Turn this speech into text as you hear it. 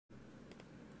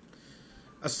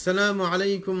السلام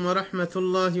عليكم ورحمة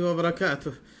الله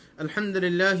وبركاته. الحمد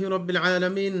لله رب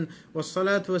العالمين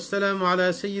والصلاة والسلام على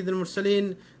سيد المرسلين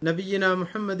نبينا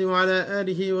محمد وعلى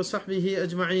آله وصحبه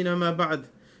أجمعين ما بعد.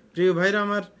 প্রিয় ভাইরা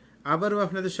আমার, আবারও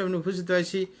আপনাদের সামনে উপস্থিত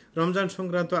হয়েছি রমজান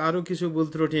সংক্রান্ত আরও কিছু ভুল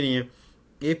ত্রুটি নিয়ে।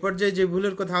 এই পর্যায়ে যে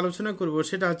ভুলের কথা আলোচনা করব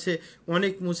সেটা হচ্ছে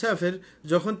অনেক মুসাফির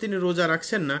যখন তিনি রোজা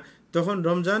রাখছেন না তখন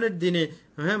রমজানের দিনে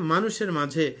মানুষের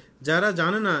মাঝে যারা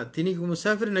জানে না তিনি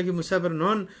মুসাফির নাকি মুসাফির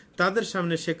নন তাদের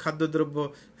সামনে সে খাদ্যদ্রব্য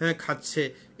খাচ্ছে।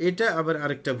 এটা আবার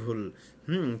আরেকটা ভুল।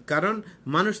 কারণ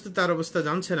মানুষ তো তার অবস্থা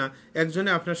জানছে না। একজনে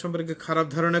আপনার সম্পর্কে খারাপ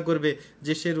ধারণা করবে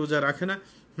যে সে রোজা রাখে না,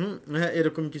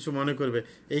 এরকম কিছু মনে করবে।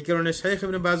 এই কারণে শাইখ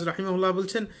ইবনে বাজ রাহিমাহুল্লাহ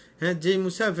বলছেন,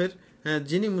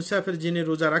 যিনি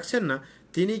রোজা রাখছেন না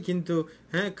তিনি কিন্তু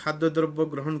খাদ্যদ্রব্য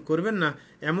গ্রহণ করবেন না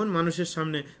এমন মানুষের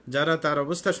সামনে যারা তার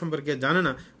অবস্থা সম্পর্কে জানে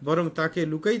না, বরং তাকে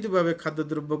লুকায়িতভাবে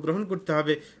খাদ্যদ্রব্য গ্রহণ করতে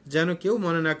হবে যেন কেউ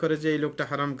মনে না করে যে এই লোকটা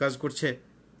হারাম কাজ করছে।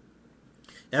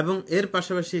 এবং এর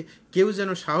পাশাপাশি কেউ যেন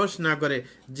সাহস না করে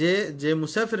যে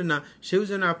মুসাফির না সেও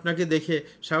যেন আপনাকে দেখে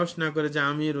সাহস না করে যে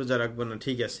আমি রোজা রাখবো না,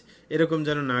 ঠিক আছে, এরকম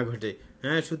যেন না ঘটে।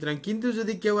 সুতরাং কিন্তু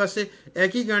যদি কেউ আসে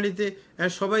একই গাড়িতে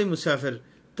সবাই মুসাফির,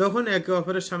 তখন একে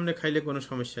অপরের সামনে খাইলে কোনো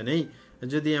সমস্যা নেই।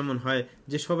 যদি এমন হয়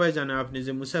যে সবাই জানে আপনি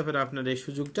যে মুসাফির, আপনার এই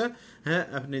সুযোগটা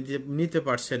আপনি নিতে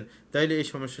পারছেন, তাইলে এই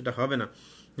সমস্যাটা হবে না।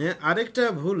 আরেকটা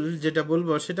ভুল যেটা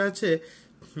বলবো সেটা হচ্ছে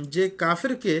যে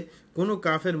কাফেরকে কোনো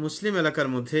কাফের মুসলিম এলাকার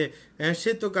মধ্যে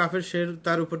সে তো কাফের, সে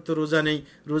তার উপর তো রোজা নেই,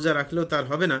 রোজা রাখলেও তার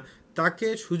হবে না, তাকে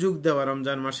সুযোগ দেওয়া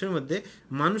রমজান মাসের মধ্যে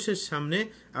মানুষের সামনে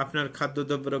আপনার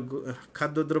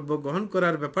খাদ্যদ্রব্য গ্রহণ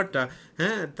করার ব্যাপারটা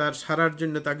তার সারার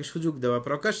জন্য তাকে সুযোগ দেওয়া,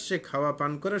 প্রকাশ্যে খাওয়া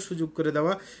পান করার সুযোগ করে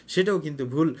দেওয়া, সেটাও কিন্তু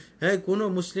ভুল। কোনো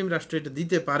মুসলিম রাষ্ট্র এটা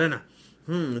দিতে পারে না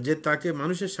যে তাকে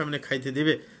মানুষের সামনে খাইতে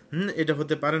দিবে, এটা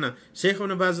হতে পারে না। শেখ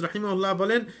ইবনে বাজ রাহিমাহুল্লাহ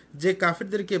বলেন যে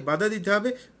কাফিরদেরকে বাধা দিতে হবে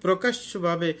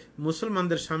প্রকাশ্যভাবে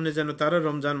মুসলমানদের সামনে যেন তারা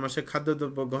রমজান মাসে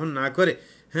খাদ্যদ্রব্য গ্রহণ না করে।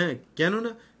 কেন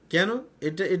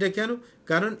এটা কেন?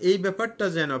 কারণ এই ব্যাপারটা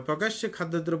যেন প্রকাশ্যে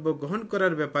খাদ্যদ্রব্য গ্রহণ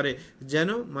করার ব্যাপারে যেন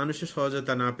মানুষের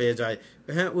সহজতা না পেয়ে যায়,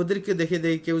 ওদেরকে দেখে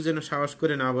কেউ যেন সাহস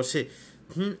করে না বসে।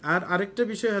 আর আরেকটা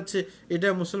বিষয় হচ্ছে এটা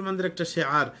মুসলমানদের একটা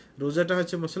শেয়ার, রোজাটা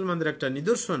হচ্ছে মুসলমানদের একটা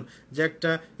নিদর্শন যে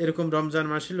একটা এরকম রমজান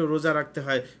মাস হলেও রোজা রাখতে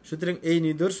হয়। সুতরাং এই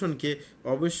নিদর্শনকে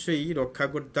অবশ্যই রক্ষা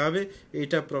করতে হবে,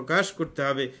 এটা প্রকাশ করতে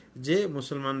হবে যে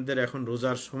মুসলমানদের এখন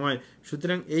রোজার সময়।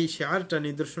 সুতরাং এই শেয়ারটা,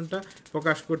 নিদর্শনটা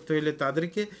প্রকাশ করতে হলে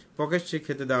তাদেরকে প্রকাশ্যে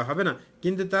খেতে দেওয়া হবে না,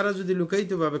 কিন্তু তারা যদি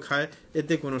লুকায়িতভাবে খায়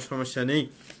এতে কোনো সমস্যা নেই।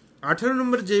 18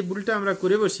 নম্বর যে ভুলটা আমরা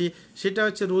করে বসি সেটা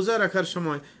হচ্ছে রোজা রাখার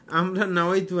সময় আমরা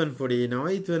নাওয়াইতুয়ান পড়ি,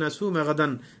 নাওয়াইতুয়ান আসুম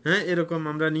গাদান, এরকম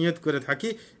আমরা নিয়ত করে থাকি।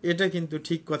 এটা কিন্তু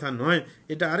ঠিক কথা নয়,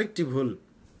 এটা আরেকটি ভুল।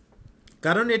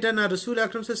 কারণ এটা না রসুল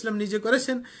আকরাম সাল্লাল্লাহু আলাইহি ওয়াসাল্লাম নিজে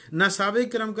করেছেন, না সাহাবায়ে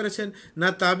কেরাম করেছেন, না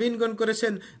তাবিনগণ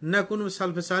করেছেন, না কোনো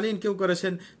সালফে সালিহিন কেউ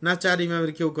করেছেন, না চার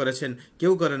ইমামের কেউ করেছেন,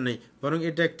 কেউ করেন নাই। বরং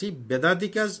এটা একটি বেদাতি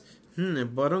কাজ।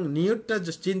 বরং নিয়তটা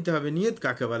চিনতে হবে, নিয়ত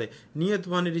কাকে বলে? নিয়ত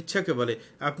মনের ইচ্ছাকে বলে।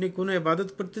 আপনি কোনো ইবাদত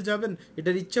করতে যাবেন,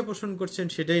 এটার ইচ্ছা পোষণ করছেন,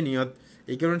 সেটাই নিয়ত।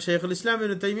 এই কারণে শাইখুল ইসলাম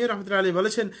ইবনে তাইমিয়া রাহমাতুল্লাহি আলাইহি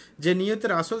বলেছেন যে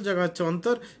নিয়তের আসল জায়গা হচ্ছে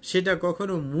অন্তর, সেটা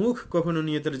কখনো মুখ, কখনো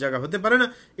নিয়তের জায়গা হতে পারে না।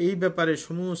 এই ব্যাপারে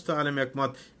সমস্ত আলেম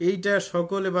একমত। এইটা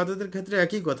সকল ইবাদতের ক্ষেত্রে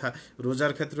একই কথা,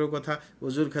 রোজার ক্ষেত্রেও কথা,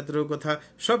 ওযুর ক্ষেত্রেও কথা,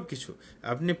 সব কিছু।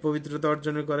 আপনি পবিত্রতা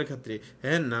অর্জনের করার ক্ষেত্রে,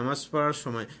 নামাজ পড়ার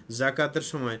সময়, যাকাতের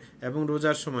সময় এবং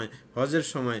রোজার সময়, হজের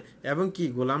সময় এবং কি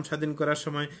গোলাম স্বাধীন করার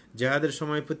সময়, জিহাদের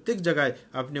সময়, প্রত্যেক জায়গায়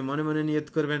আপনি মনে মনে নিয়ত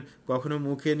করবেন, কখনো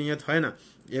মুখে নিয়ত হয় না।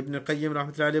 ইবনে কাইয়িম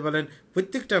রাহমাতুল্লাহি আলাইহি বলেন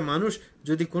প্রত্যেকটা মানুষ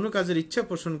যদি কোনো কাজের ইচ্ছা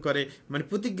পোষণ করে, মানে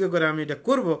প্রতিজ্ঞা করে আমি এটা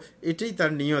করব, এটাই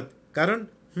তার নিয়ত। কারণ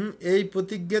এই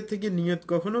প্রতিজ্ঞা থেকে নিয়ত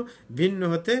কখনো ভিন্ন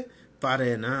হতে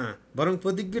পারে না, বরং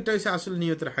প্রতিজ্ঞাটা হচ্ছে আসল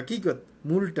নিয়তের হাকিকত,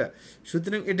 মূলটা।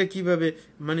 সুতরাং এটা কিভাবে,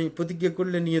 মানে প্রতিজ্ঞা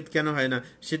করলে নিয়ত কেন হয় না,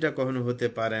 সেটা কখনো হতে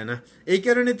পারে না। এই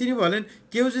কারণে তিনি বলেন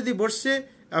কেউ যদি বসছে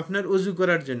আপনার অজু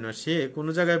করার জন্য, সে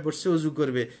কোনো জায়গায় বসছে অজু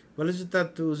করবে, বলে যে তার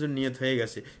তো অজুর নিয়ত হয়ে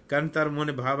গেছে, কারণ তার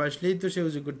মনে ভাব আসলেই তো সে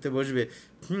অজু করতে বসবে।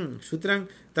 সুতরাং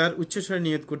তার উচ্চস্বরে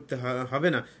নিয়ত করতে হবে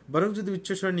না, বরং যদি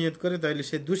উচ্চস্বরে নিয়ত করে তাহলে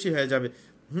সে দোষী হয়ে যাবে।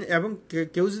 এবং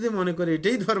কেউ যদি মনে করে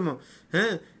এটাই ধর্ম,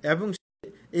 এবং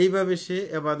এইভাবে সে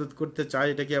ইবাদত করতে চায়,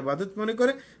 এটাকে ইবাদত মনে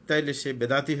করে, তাইলে সে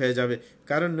বেদাতি হয়ে যাবে।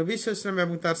 কারণ নবী সাল্লাল্লাহু আলাইহি ওয়াসাল্লাম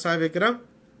এবং তার সাহাবায়ে কেরাম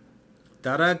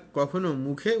তারা কখনো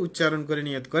মুখে উচ্চারণ করে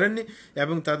নিয়ত করেননি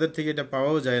এবং তাদের থেকে এটা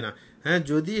পাওয়াও যায় না।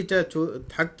 যদি এটা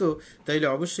থাকতো তাইলে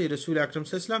অবশ্যই রাসূল আকরাম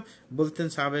সাল্লাল্লাহু আলাইহি ওয়াসাল্লাম বলতেন,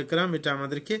 সাহাবায়ে কেরাম এটা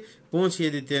আমাদেরকে পৌঁছিয়ে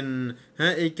দিতেন।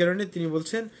 এই কারণে তিনি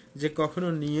বলছেন যে কখনো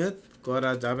নিয়ত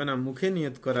করা যাবে না, মুখে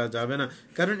নিয়ত করা যাবে না,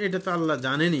 কারণ এটা তো আল্লাহ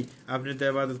জানেনই, আপনি তো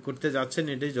ইবাদত করতে যাচ্ছেন,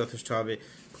 এটাই যথেষ্ট হবে।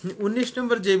 19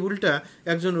 নম্বর যে ভুলটা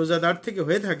একজন রোজাদার থেকে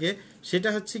হয়ে থাকে সেটা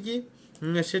হচ্ছে কি,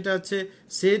 সেটা হচ্ছে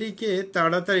সেহরিকে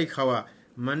তাড়াতাড়ি খাওয়া।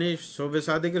 মানে শবে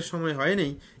সাদেকের সময় হয়নি,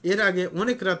 এর আগে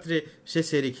অনেক রাত্রে সে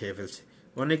সেরি খেয়ে ফেলছে।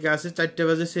 অনেকে আছে 4টা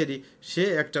বাজে সেরি, সে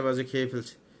 1টা বাজে খেয়ে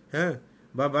ফেলছে, হ্যাঁ,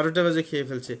 বা 12টা বাজে খেয়ে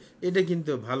ফেলছে। এটা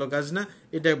কিন্তু ভালো কাজ না,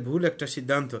 এটা ভুল একটা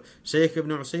সিদ্ধান্ত। শেখ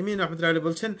ইবনে উসাইমিন রাহমাতুল্লাহি আলাইহি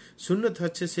বলছেন, সুন্নত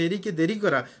হচ্ছে সেরিকে দেরি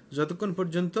করা যতক্ষণ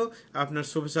পর্যন্ত আপনার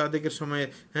শবে সাদেকের সময়ে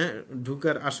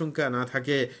ঢুকার আশঙ্কা না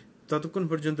থাকে, ততক্ষণ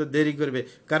পর্যন্ত দেরি করবে।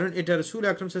 কারণ এটা রাসূল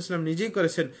আকরাম সাল্লাল্লাহু আলাইহি ওয়াসাল্লাম নিজেই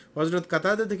করেছেন। হযরত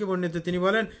কাতাদা থেকে বর্ণিত, তিনি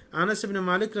বলেন, আনাস ইবনে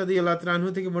মালিক রাদিয়াল্লাহু তাআলা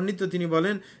আনহু থেকে বর্ণিত, তিনি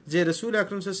বলেন যে রাসূল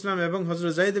আকরাম সাল্লাল্লাহু আলাইহি ওয়াসাল্লাম এবং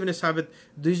হযরত যায়েদ ইবনে সাবিত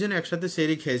দুইজনে একসাথে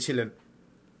সেহরি খেয়েছিলেন।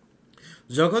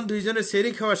 যখন দুইজনের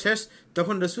সেহরি খাওয়া শেষ,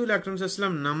 তখন রাসূল আকরাম সাল্লাল্লাহু আলাইহি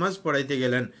ওয়াসাল্লাম নামাজ পড়াইতে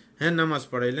গেলেন, নামাজ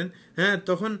পড়াইলেন।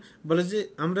 তখন বলে যে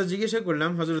আমরা জিজ্ঞাসা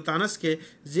করলাম হযরত আনাসকে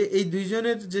যে এই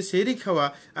দুইজনের যে সেহরি খাওয়া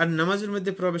আর নামাজের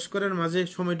মধ্যে প্রবেশ করার মাঝে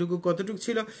সময়টুকু কতটুকু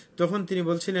ছিল? তখন তিনি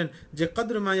বলছিলেন যে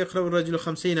কদর মা ইয়াকরাউ রাজুল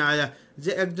 50 আয়াত,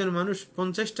 যে একজন মানুষ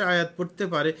 50টা আয়াত পড়তে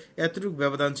পারে, এতটুকু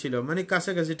ব্যবধান ছিল, মানে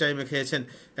কাছাকাছি টাইমে খেয়েছেন।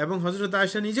 এবং হযরত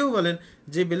আয়েশা নিজেও বলেন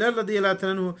যে বিলাল রাদিয়াল্লাহু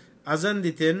তাআলা আনহু আজান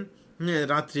দিতেন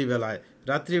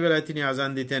রাত্রিবেলায় তিনি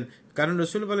আজান দিতেন। কারণ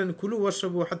রাসূল বলেন, কুলু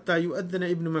ওয়াশরাবু হাত্তা ইউআদ্দিনা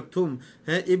ইবনু মাকতুম,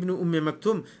 ইবনু উম্মে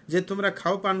মাকতুম, যে তোমরা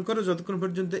খাও পান করো যতক্ষণ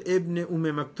পর্যন্ত ইবনে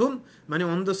উম্মে মাকতুম, মানে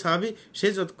অন্ধ সাহাবী, সে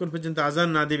যতক্ষণ পর্যন্ত আজান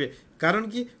না দিবে। কারণ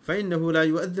কি? ফাইন্নাহু লা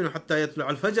ইউআদ্দিনু হাত্তা ইয়াতলু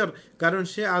আল ফজর, কারণ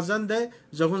সে আজান দেয়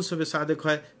যখন শবে সাদেক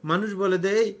হয়। মানুষ বলে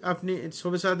দেয় আপনি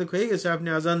শবে সাদেক হয়ে গেছে, আপনি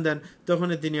আজান দেন,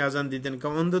 তখনই তিনি আজান দিতেন,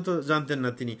 কারণ অন্ধ তো জানতেন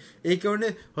না তিনি। এই কারণে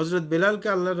হযরত বেলালকে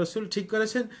আল্লাহ রাসূল ঠিক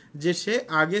করেছেন যে সে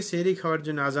আগে সেহরি খাওয়ার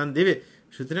জন্য আজান দিবে,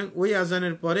 সুতরাং ওই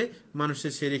আজানের পরে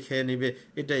মানুষের সেহরি খেয়ে নেবে,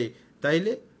 এটাই।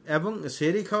 তাইলে এবং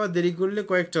সেহরি খাওয়া দেরি করলে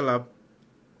কয়েকটা লাভ।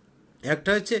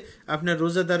 একটা হচ্ছে আপনার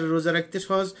রোজাদার রোজা রাখতে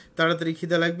সহজ, তাড়াতাড়ি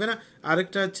খিদা লাগবে না।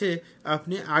 আরেকটা হচ্ছে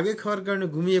আপনি আগে খাওয়ার কারণে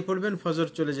ঘুমিয়ে পড়বেন, ফজর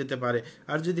চলে যেতে পারে।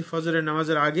 আর যদি ফজরের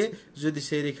নামাজের আগে যদি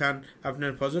সেহরি খান,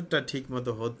 আপনার ফজরটা ঠিক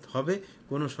মতো হবে,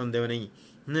 কোনো সন্দেহ নেই।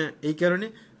 এই কারণে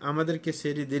আমাদেরকে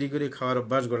সেহরি দেরি করে খাওয়ার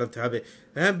অভ্যাস গড়াতে হবে।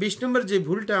 20 নম্বর যে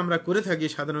ভুলটা আমরা করে থাকি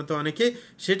সাধারণত অনেকে,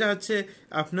 সেটা হচ্ছে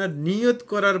আপনার নিয়ত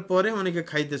করার পরে অনেকে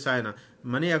খাইতে চায় না।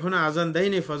 মানে এখনো আজান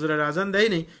দেয়নি, ফজরের আজান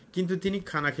দেয়নি, কিন্তু তিনি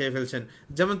খানা খেয়ে ফেলছেন।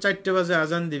 যেমন 4টা বাজে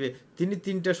আজান দিবে, তিনি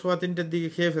সোয়া 3টার দিকে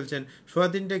খেয়ে ফেলছেন, সোয়া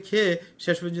 3টে খেয়ে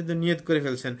শেষ পর্যন্ত নিয়ত করে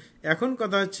ফেলছেন। এখন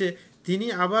কথা হচ্ছে তিনি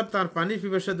আবার তার পানির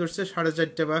পিপাসা ধরছে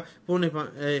 4:30 বা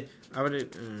আবার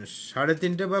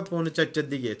 3:30 বা 3:45টার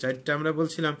দিকে, 4টা আমরা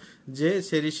বলছিলাম যে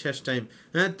সেহরির শেষ টাইম।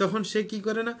 তখন সে কি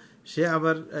করে না, সে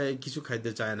আবার কিছু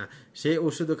খাইতে চায় না, সে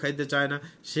ওষুধও খাইতে চায় না,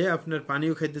 সে আপনার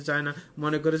পানিও খাইতে চায় না,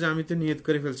 মনে করে যে আমি তো নিয়ত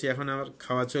করে ফেলছি, এখন আমার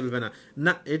খাওয়া চলবে না।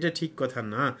 না, এটা ঠিক কথা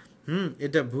না।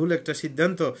 এটা ভুল একটা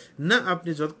সিদ্ধান্ত না। আপনি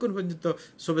যতক্ষণ পর্যন্ত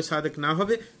শবে সাদেক না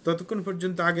হবে ততক্ষণ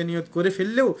পর্যন্ত আগে নিয়ত করে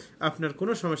ফেললেও আপনার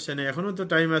কোনো সমস্যা নেই, এখনও তো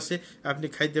টাইম আছে, আপনি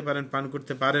খাইতে পারেন, পান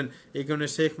করতে পারেন। এই কারণে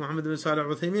শেখ মুহাম্মদ বিন সালেহ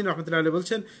আল উসাইমিন রাহমাতুল্লাহি আলাইহি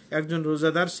বলছেন, একজন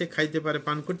রোজাদার সে খাইতে পারে,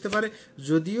 পান করতে পারে,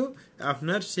 যদিও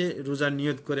আপনার সে রোজার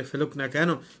নিয়ত করে ফেলুক না কেন,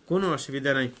 কোনো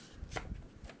অসুবিধা নাই,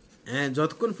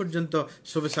 যতক্ষণ পর্যন্ত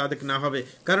শবে সাদেক না হবে।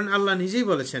 কারণ আল্লাহ নিজেই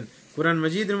বলেছেন কুরআন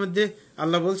মাজিদের মধ্যে,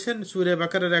 আল্লাহ বলছেন সূরা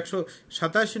বাকারার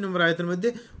 187 নম্বর আয়াতের মধ্যে,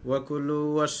 ওয়াকুলু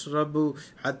ওয়াশরাবু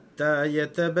হাত্তা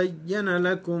ইয়াতাবায়্যানা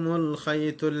লাকুমুল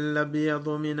খায়তুল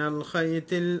আবিয়াদু মিনাল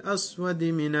খায়তিল আসওয়াদি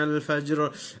মিনাল ফাজর।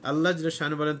 আল্লাহ জাল্লা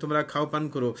শান বলেন, তোমরা খাও পান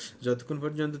করো যতক্ষণ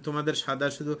পর্যন্ত তোমাদের সাদা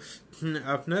শুধু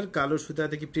আপনার কালো সুতা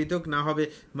থেকে পৃথক না হবে,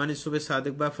 মানে শবে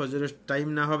সাদেক বা ফজরের টাইম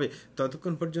না হবে,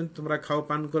 ততক্ষণ পর্যন্ত তোমরা খাও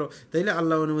পান করো। তাইলে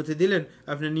আল্লাহ অনুমতি দিলেন,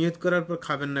 আপনি নিয়ত করার পর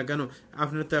খাবেন না কেন?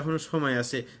 আপনার তো এখনো সময়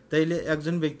আছে। তাইলে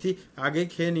একজন ব্যক্তি আগে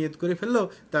খেয়ে নিয়ত করে ফেললো,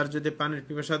 তার যদি পানির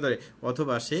পিপাসা ধরে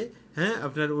অথবা সে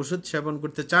আপনার ওষুধ সেবন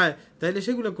করতে চায়, তাইলে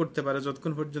সেগুলো করতে পারে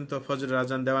যতক্ষণ পর্যন্ত ফজরের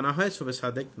আজান দেওয়া না হয়, শবে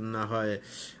সাদেক না হয়।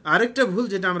 আরেকটা ভুল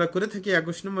যেটা আমরা করে থাকি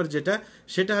 21 নম্বর যেটা,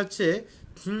 সেটা হচ্ছে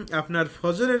আপনার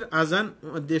ফজরের আজান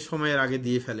দিয়ে সময়ের আগে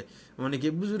দিয়ে ফেলে। অনেকে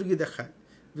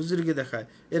বুজুর্গি দেখায়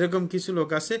এরকম কিছু লোক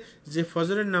আছে যে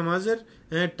ফজরের নামাজের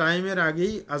টাইমের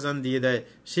আগেই আজান দিয়ে দেয়।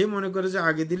 সে মনে করে যে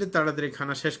আগে দিলে তাড়াতাড়ি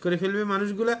খানা শেষ করে ফেলবে,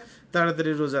 মানুষগুলা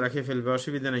তাড়াতাড়ি রোজা রাখে ফেলবে,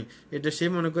 অসুবিধা নাই, এটা সে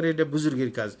মনে করে এটা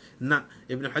বুজুর্গের কাজ না।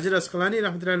 ইবনে হাজার আসকালানী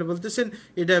রাহমাতুল্লাহি বলতেছেন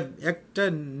এটা একটা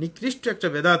নিকৃষ্ট একটা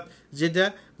বেদাত, যেটা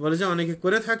বলে যে অনেকে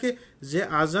করে থাকে, যে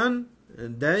আজান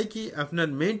দেয় কি আপনার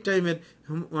মেইন টাইমের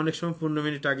অনেক সময় 15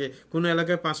 মিনিট আগে, কোনো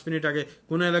এলাকায় 5 মিনিট আগে,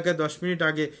 কোনো এলাকায় 10 মিনিট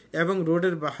আগে, এবং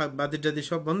রোডের বাতি টাতি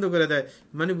সব বন্ধ করে দেয়,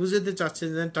 মানে বুঝতে চাচ্ছে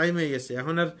যে টাইম হয়ে গেছে,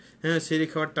 এখন আর সেহরি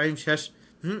খাওয়ার টাইম শেষ,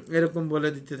 এরকম বলে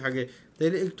দিতে থাকে।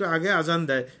 তাইলে একটু আগে আজান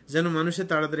দেয় যেন মানুষের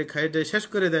তাড়াতাড়ি খাইটাই শেষ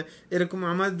করে দেয়। এরকম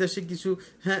আমাদের দেশে কিছু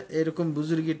এরকম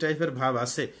বুজুর্গি টাইপের ভাব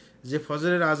আছে, যে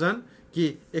ফজরের আজান কি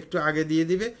একটু আগে দিয়ে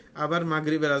দিবে, আবার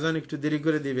মাগরিবের আজান একটু দেরি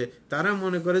করে দিবে। তারা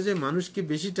মনে করে যে মানুষকে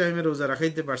বেশি টাইমে রোজা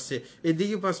রাখাইতে পারছে,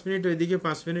 এদিকে 5 মিনিট ওইদিকে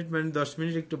 5 মিনিট, মানে 10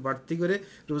 মিনিট একটু বাড়তি করে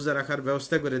রোজা রাখার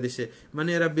ব্যবস্থা করে দিছে, মানে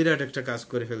এরা বিরাট একটা কাজ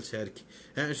করে ফেলছে আর কি।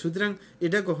 হ্যাঁ, সুতরাং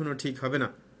এটা কখনো ঠিক হবে না।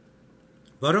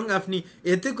 বরং আপনি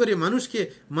এতে করে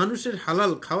মানুষের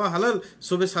হালাল খাওয়া, হালাল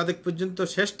শবে সাদেক পর্যন্ত,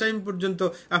 শেষ টাইম পর্যন্ত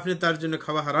আপনি তার জন্য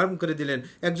খাওয়া হারাম করে দিলেন।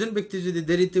 একজন ব্যক্তি যদি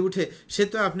দেরিতে উঠে, সে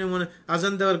তো আপনি মনে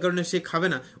আজান দেওয়ার কারণে সে খাবে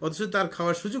না, অথচ তার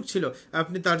খাওয়ার সুযোগ ছিল,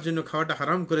 আপনি তার জন্য খাওয়াটা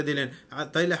হারাম করে দিলেন। আর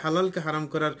তাইলে হালালকে হারাম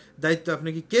করার দায়িত্ব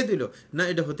আপনাকে কে দিল? না,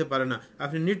 এটা হতে পারে না।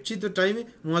 আপনি নিশ্চিত টাইমে,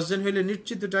 মুয়াজ্জিন হইলে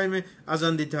নিশ্চিত টাইমে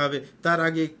আজান দিতে হবে, তার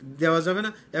আগে দেওয়া যাবে না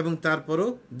এবং তারপরও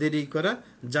দেরি করা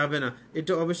যাবে না,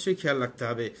 এটা অবশ্যই খেয়াল রাখতে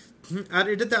হবে। আর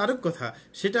এটাতে আরো কথা,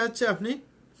 সেটা হচ্ছে আপনি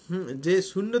যে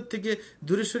সুন্নত থেকে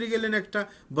দূরে সরে গেলেন, একটা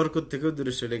বরকত থেকেও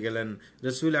দূরে সরে গেলেন।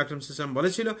 রাসূল আকরাম সাল্লাল্লাহু আলাইহি ওয়াসাল্লাম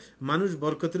বলেছিল, মানুষ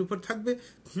বরকতের উপর থাকবে,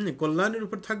 কল্যাণের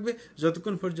উপর থাকবে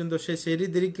যতক্ষণ পর্যন্ত সে সেহরি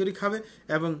দেরি করে খাবে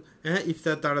এবং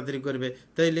ইফতার তাড়াতাড়ি করবে।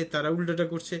 তাইলে তারা উল্টোটা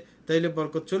করছে, তাইলে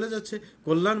বরকত চলে যাচ্ছে,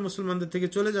 কল্যাণ মুসলমানদের থেকে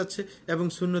চলে যাচ্ছে এবং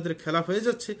সুন্নতের খেলাফ হয়ে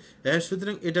যাচ্ছে।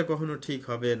 সুতরাং এটা কখনো ঠিক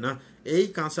হবে না, এই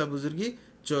কাঁচা বুজুর্গি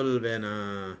চলবে না।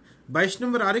 22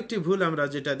 নম্বর আরেকটি ভুল আমরা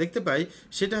যেটা দেখতে পাই,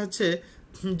 সেটা হচ্ছে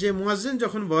যে মুয়াজ্জিন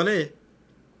যখন বলে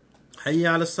হাইয়া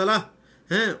আলাস সালাহ,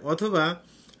 অথবা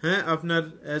আপনার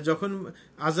যখন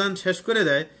আজান শেষ করে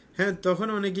দেয়, তখন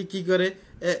অনেকে কি করে,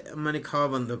 মানে খাওয়া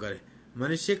বন্ধ করে,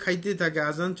 মানে সে খাইতে থাকে,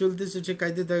 আজান চলতেছে, সে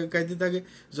খাইতে থাকে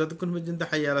যতক্ষণ পর্যন্ত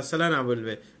হাইয়া আলাস সালাহ না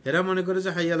বলবে। এরা মনে করে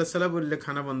যে হাইয়া আলাস সালাহ বললে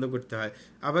খানা বন্ধ করতে হয়।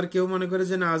 আবার কেউ মনে করে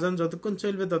যে না, আজান যতক্ষণ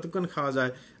চলবে ততক্ষণ খাওয়া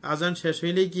যায়, আজান শেষ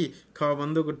হইলেই কি খাওয়া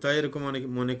বন্ধ করতে হয়, এরকম অনেকে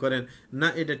মনে করেন। না,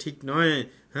 এটা ঠিক নয়।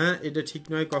 এটা ঠিক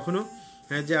নয় কখনো,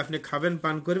 যে আপনি খাবেন,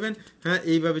 পান করবেন,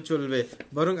 এইভাবে চলবে।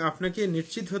 বরং আপনাকে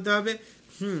নিশ্চিত হতে হবে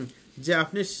যে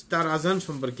আপনি তার আজান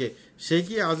সম্পর্কে, সে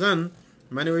কি আজান,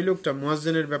 মানে ওই লোকটা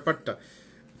মুয়াজ্জিনের ব্যাপারটা,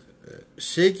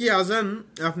 সে কি আজান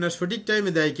আপনার সঠিক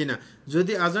টাইমে দেয় কিনা।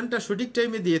 যদি আজানটা সঠিক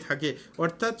টাইমে দিয়ে থাকে,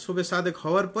 অর্থাৎ শবে সাদেক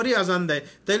হওয়ার পরই আজান দেয়,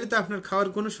 তাইলে তো আপনার খাওয়ার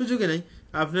কোনো সুযোগই নাই,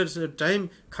 আপনার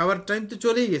খাওয়ার টাইম তো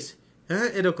চলেই গেছে।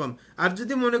 এরকম। আর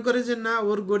যদি মনে করে যে না,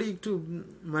 ওর গড়ি একটু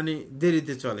মানে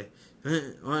দেরিতে চলে,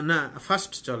 না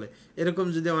ফাস্ট চলে, এরকম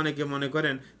যদি অনেকে মনে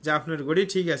করেন যে আপনার গড়ি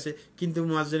ঠিক আছে কিন্তু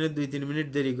মুয়াজ্জিনের 2-3 মিনিট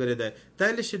দেরি করে দেয়,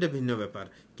 তাইলে সেটা ভিন্ন ব্যাপার।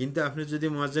 কিন্তু আপনি যদি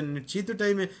মুয়াজ্জিন নিশ্চিত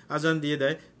টাইমে আজান দিয়ে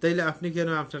দেয়, তাইলে আপনি কেন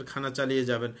আপনার খানা চালিয়ে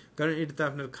যাবেন? কারণ এটা তো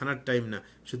আপনার খানার টাইম না।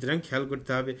 সুতরাং খেয়াল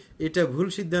করতে হবে, এটা ভুল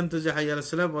সিদ্ধান্ত যে হাইয়া আলাস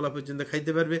সালাহ বলা পর্যন্ত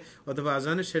খাইতে পারবে অথবা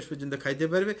আজানের শেষ পর্যন্ত খাইতে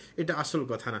পারবে, এটা আসল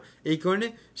কথা না। এই কারণে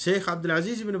শেখ আব্দুল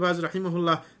আজিজ বিন বাজ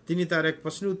রাহিমাহুল্লাহ তিনি তার এক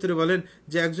প্রশ্নের উত্তরে বলেন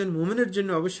যে একজন মুমিনের জন্য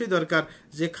অবশ্যই দরকার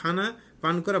যে খানা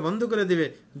পান করা বন্ধ করে দিবে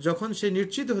যখন সে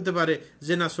নিশ্চিত হতে পারে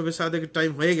যে না, শবে সাদেকের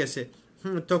টাইম হয়ে গেছে,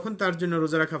 তখন তার জন্য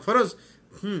রোজা রাখা ফরজ।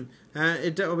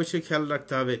 এটা অবশ্যই খেয়াল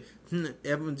রাখতে হবে।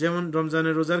 যেমন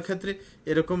রমজানের রোজার ক্ষেত্রে,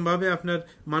 এরকম ভাবে আপনার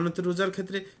মানতের রোজার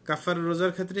ক্ষেত্রে, কাফারের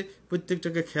রোজার ক্ষেত্রে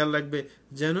প্রত্যেকটাকে খেয়াল রাখবে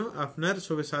যেন আপনার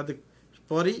শবে সাদেক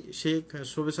পরেই সে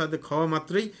শবে সাদেক খাওয়া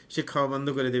মাত্রই সে খাওয়া বন্ধ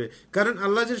করে দেবে। কারণ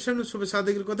আল্লাহ জাল্লাহু শবে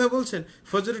সাদেকের কথা বলছেন,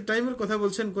 ফজরের টাইমের কথা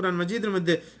বলছেন কোরআন মাজিদের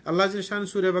মধ্যে। আল্লাহ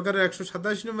জাল্লাহু সূরা বাকারার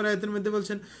 187 নম্বর আয়াতের মধ্যে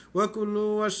বলছেন, ওয়াকুলু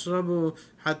ওয়াশরাবু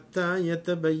হাত্তা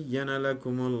ইয়াতাবায়্যানা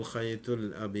লাকুমুল খায়তুল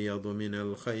আবিয়াদু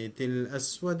মিনাল খায়তিল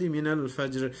আসওয়াদি মিনাল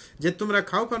ফজর, যে তোমরা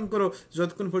খাও পান করো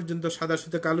যতক্ষণ পর্যন্ত সাদা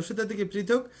সুতা কালো সুতা থেকে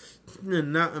পৃথক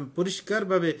না,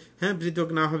 পরিষ্কারভাবে পৃথক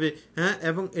না হবে।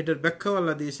 এবং এটার ব্যাখ্যাও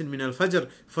আল্লাহ দিয়েছেন মিনাল ফজর,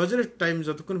 ফজরের টাইম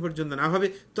যতক্ষণ পর্যন্ত না হবে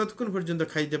ততক্ষণ পর্যন্ত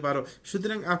খাইতে পারো।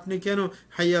 সুতরাং আপনি কেন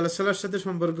হাইয়া আলাস সালাহর সাথে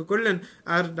সম্পর্ক করলেন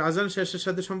আর আজান শেষের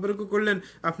সাথে সম্পর্ক করলেন?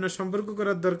 আপনার সম্পর্ক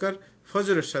করার দরকার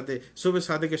ফজরের সাথে, শবে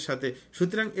সাদেকের সাথে।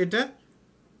 সুতরাং এটা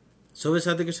শবে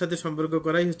সাদেকের সাথে সম্পর্ক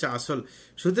করাই হচ্ছে আসল।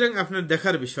 সুতরাং আপনার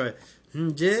দেখার বিষয়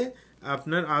যে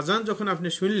আপনার আজান যখন আপনি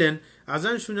শুনলেন,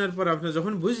 আজান শোনার পর আপনি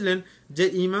যখন বুঝলেন যে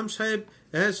ইমাম সাহেব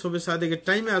শবে সাদেকের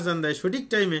টাইমে আজান দেয় সঠিক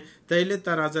টাইমে, তাইলে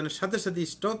তার আজানের সাথে সাথে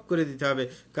স্টপ করে দিতে হবে,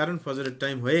 কারণ ফজরের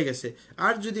টাইম হয়ে গেছে।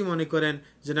 আর যদি মনে করেন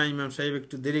যে না, ইমাম সাহেব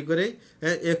একটু দেরি করে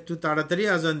একটু তাড়াতাড়ি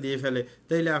আজান দিয়ে ফেলে,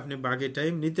 তাইলে আপনি বাকি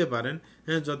টাইম নিতে পারেন।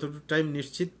 যতটুকু টাইম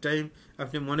নিশ্চিত টাইম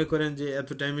আপনি মনে করেন যে এত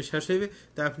টাইমে শেষ হইবে,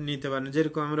 তা আপনি নিতে পারেন।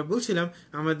 যেরকম আমরা বলছিলাম,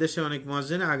 আমাদের দেশে অনেক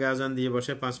মুয়াজ্জিন আগে আজান দিয়ে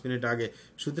বসে 5 মিনিট আগে।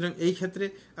 সুতরাং এই ক্ষেত্রে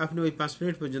আপনি ওই 5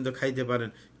 মিনিট পর্যন্ত খাইতে পারেন,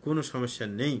 কোনো সমস্যা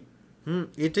নেই।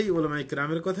 এটাই উলামায়ে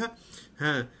কেরামের কথা।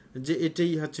 যে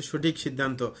এটাই হচ্ছে সঠিক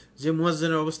সিদ্ধান্ত যে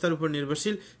মুয়াজ্জিনের অবস্থার উপর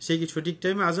নির্ভরশীল, সে কি সঠিক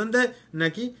টাইমে আজান দেয়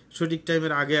নাকি সঠিক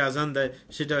টাইমের আগে আজান দেয়,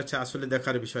 সেটা হচ্ছে আসলে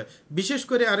দেখার বিষয়। বিশেষ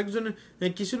করে আরেকজন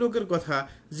কিছু লোকের কথা,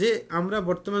 যে আমরা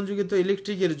বর্তমান যুগে তো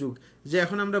ইলেকট্রিকের যুগ, যে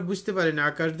এখন আমরা বুঝতে পারি না,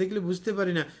 আকাশ দেখলে বুঝতে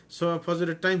পারি না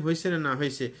ফজরের টাইম হয়েছে না না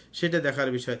হয়েছে, সেটা দেখার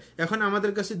বিষয়। এখন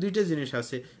আমাদের কাছে দুইটা জিনিস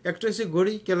আছে, একটা হচ্ছে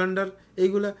ঘড়ি, ক্যালেন্ডার,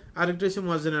 এইগুলা, আরেকটা হচ্ছে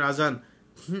মুয়াজ্জিনের আজান।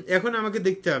 এখন আমাকে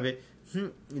দেখতে হবে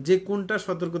যে কোনটা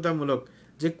সতর্কতামূলক,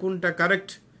 যে কোনটা কারেক্ট,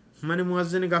 মানে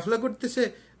মুয়াজ্জিন গাফলা করতেছে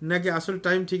নাকি আসল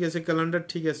টাইম ঠিক আছে, ক্যালেন্ডার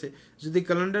ঠিক আছে। যদি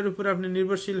ক্যালেন্ডার উপর আপনি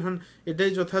নির্ভরশীল হন,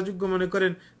 এটাই যথাযোগ্য মনে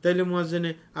করেন, তাইলে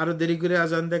মুয়াজ্জিনে আরো দেরি করে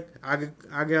আজান দেখ, আগে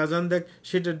আগে আজান দেখ,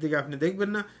 সেটার দিকে আপনি দেখবেন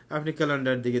না, আপনি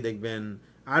ক্যালেন্ডার দিকে দেখবেন।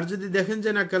 আর যদি দেখেন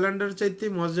যে না ক্যালেন্ডার চাইতে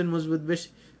মুয়াজ্জিন মজবুত বেশি,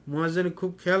 মুয়াজ্জিন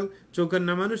খুব খেয়াল চৌকার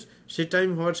না মানুষ, সে টাইম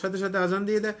হওয়ার সাথে সাথে আজান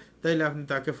দিয়ে দেয়, তাইলে আপনি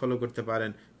তাকে ফলো করতে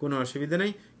পারেন, কোনো অসুবিধা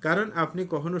নেই। কারণ আপনি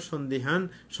কখনো সন্দেহান,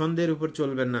 সন্দেহের উপর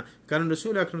চলবেন না। কারণ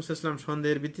রসুল আকরাম সাল্লাল্লাহু আলাইহি ওয়াসাল্লাম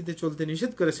সন্দেহের ভিত্তিতে চলতে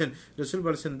নিষেধ করেছেন। রসুল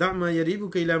বলেছেন দা মা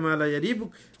ইয়ারিবুকা ইলা মা লা ইয়ারিবুক,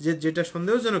 যেটা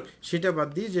সন্দেহজনক সেটা বাদ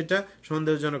দিয়ে যেটা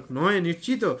সন্দেহজনক নয়,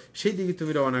 নিশ্চিত, সেই দিকে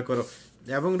তুমি রওনা করো।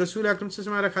 এবং রসুল আকরাম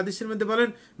সাল্লাল্লাহু আলাইহি ওয়াসাল্লাম আর হাদিসের মধ্যে বলেন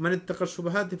মান ইত্তাকা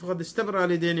শুবহাতি ফাকাদ ইস্তাবরা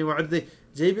আলি দীনিহি ওয়া ইরদিহি,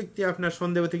 যেই ব্যক্তি আপনার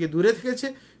সন্দেহ থেকে দূরে থেকেছে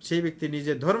সেই ব্যক্তি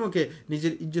নিজের ধর্মকে,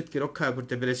 নিজের ইজ্জতকে রক্ষা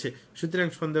করতে পেরেছে। সুতরাং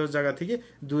সন্দেহ জায়গা থেকে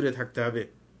দূরে থাকতে হবে।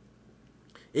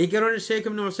 এই কারণে শেখ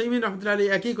ইবনে উসাইমিন রাহমাতুল্লাহি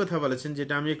আলাইহি একই কথা বলেছেন,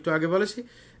 যেটা আমি একটু আগে বলেছি,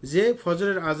 যে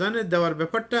ফজরের আজানের দেওয়ার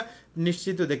ব্যাপারটা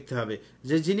নিশ্চিত দেখতে হবে,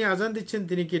 যে যিনি আজান দিচ্ছেন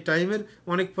তিনি কি টাইমের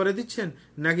অনেক পরে দিচ্ছেন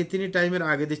নাকি তিনি টাইমের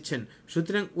আগে দিচ্ছেন।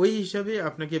 সুতরাং ওই হিসাবে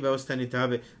আপনাকে ব্যবস্থা নিতে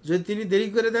হবে। যদি তিনি দেরি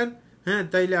করে দেন,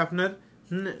 তাইলে আপনার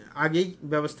আগেই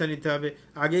ব্যবস্থা নিতে হবে,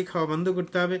 আগেই খাওয়া বন্ধ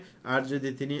করতে হবে। আর যদি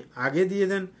তিনি আগে দিয়ে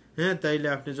দেন, তাইলে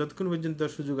আপনি যতক্ষণ পর্যন্ত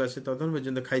সুযোগ আছে ততক্ষণ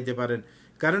পর্যন্ত খাইতে পারেন।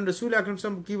 কারণ রাসূল আকরাম সাল্লাল্লাহু আলাইহি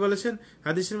ওয়াসাল্লাম কি বলেছেন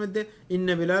হাদিসের মধ্যে,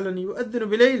 ইন্না বিলালান ইউআদ্দিনু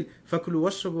বিলাইল ফাকুলু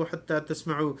ওয়াশরাবু হাত্তা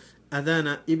তাসমাউ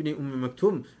আযানা ইবনি উম্মি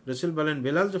মাকতুম। রাসূল বলেন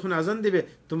বেলাল যখন আজান দিবে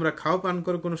তোমরা খাও পান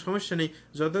করো, কোনো সমস্যা নেই,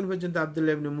 যতক্ষণ পর্যন্ত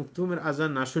আব্দুল্লাহ ইবনে মাকতুমের আজান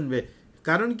না শুনবে।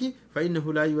 কারণ কি, ফাইন্নাহু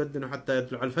লা ইউআদ্দিনু হাত্তা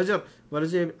ইয়াতলুআল ফাজর, বলে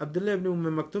যে আব্দুল্লাহ ইবনে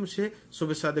উম্মি মাকতুম সে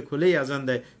সুবহ সাদেক হলেই আজান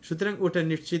দেয়। সুতরাং ওটা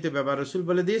নিশ্চিত ব্যাপার। রাসূল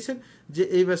বলে দিয়েছেন যে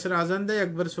এই বছর আজান দেয়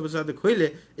একবার সুবহ সাদেক হইলে,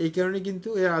 এই কারণে কিন্তু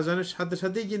এই আজানের সাথে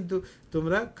সাথেই কিন্তু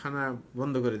তোমরা খানা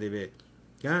বন্ধ করে দেবে।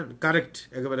 কারেক্ট,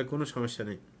 একেবারে কোনো সমস্যা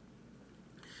নেই।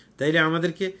 তাইলে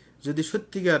আমাদেরকে যদি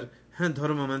সত্যিকার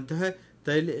ধর্ম মানতে হয়,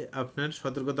 তাইলে আপনার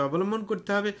সতর্কতা অবলম্বন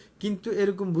করতে হবে। কিন্তু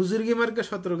এরকম বুজুর্গি মার্কা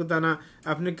সতর্কতা না,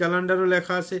 আপনি ক্যালেন্ডারও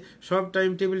লেখা আছে, সব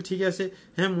টাইম টেবিল ঠিক আছে,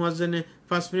 মুয়াজ্জিনে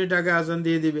 5 মিনিট আগে আজান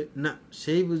দিয়ে দিবে না,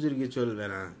 সেই বুজুর্গি চলবে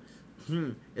না।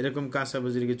 এরকম কাঁচা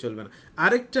বুজুর্গি চলবে না।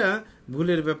 আরেকটা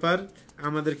ভুলের ব্যাপার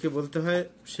আমাদেরকে বলতে হয়,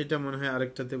 সেটা মনে হয়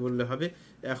আরেকটাতে বললে হবে।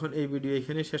 এখন এই ভিডিও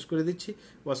এখানে শেষ করে দিচ্ছি।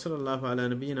 ওয়া সাল্লাল্লাহু আলা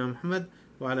নবিয়িনা মুহাম্মদ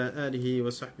ওয়া আলা আলিহি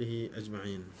ওয়া সাহবিহি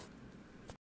আজমাইন।